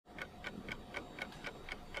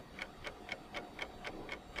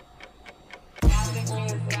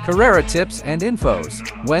Karera tips and infos.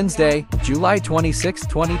 Wednesday, July 26,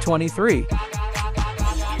 2023.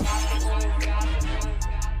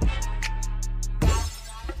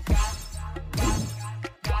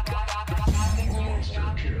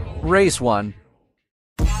 Race 1.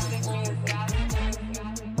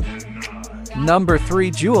 Number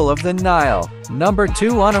 3, Jewel of the Nile. Number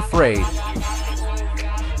 2, Unafraid.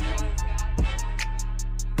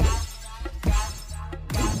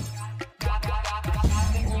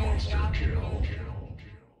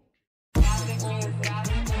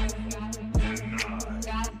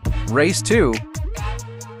 Race 2.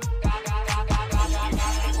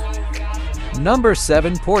 Number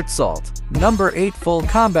 7, Port Salt. Number 8, Full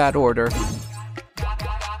Combat Order.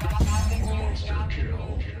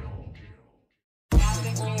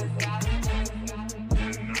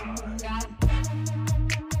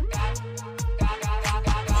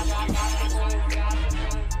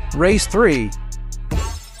 Race 3.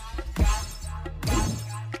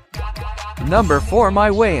 Number 4,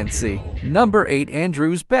 My Way and See. Number 8,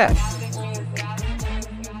 Andrew's Bet.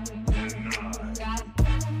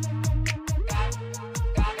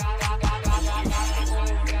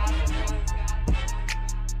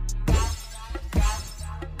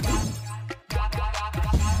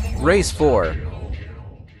 Race 4.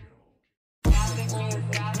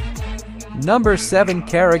 Number 7,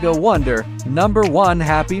 Karera Wonder. Number 1,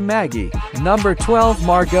 Happy Maggie. Number 12,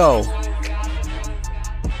 Margot.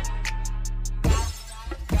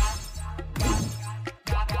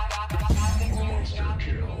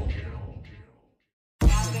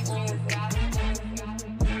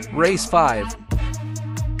 Race 5.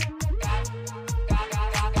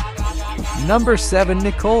 Number 7,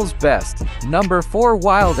 Nicole's Best. Number 4,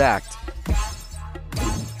 Wild Act.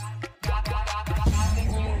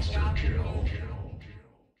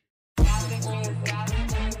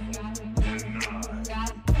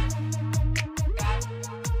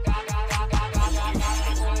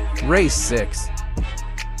 Race 6.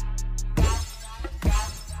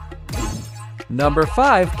 Number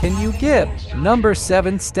 5, Can You Give? Number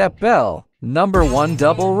 7, Step Bell. Number 1,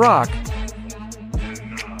 Double Rock.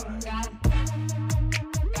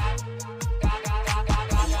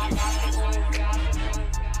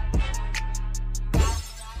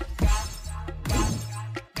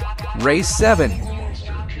 Race 7.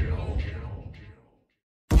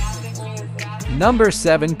 Number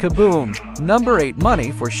 7, Kaboom. Number 8,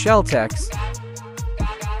 Money for Shelltex.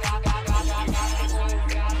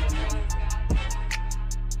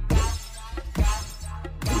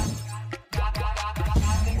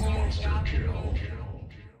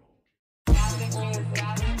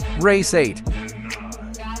 Race 8.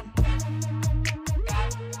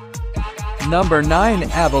 Number 9,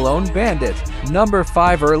 Avalone Bandit. Number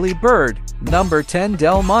 5, Early Bird. Number 10,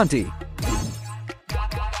 Del Monte.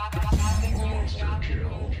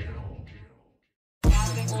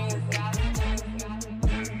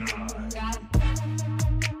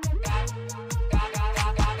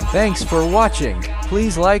 Thanks for watching.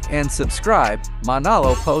 Please like and subscribe.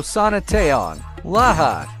 Manalo po sana tayon.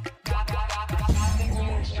 Lahat.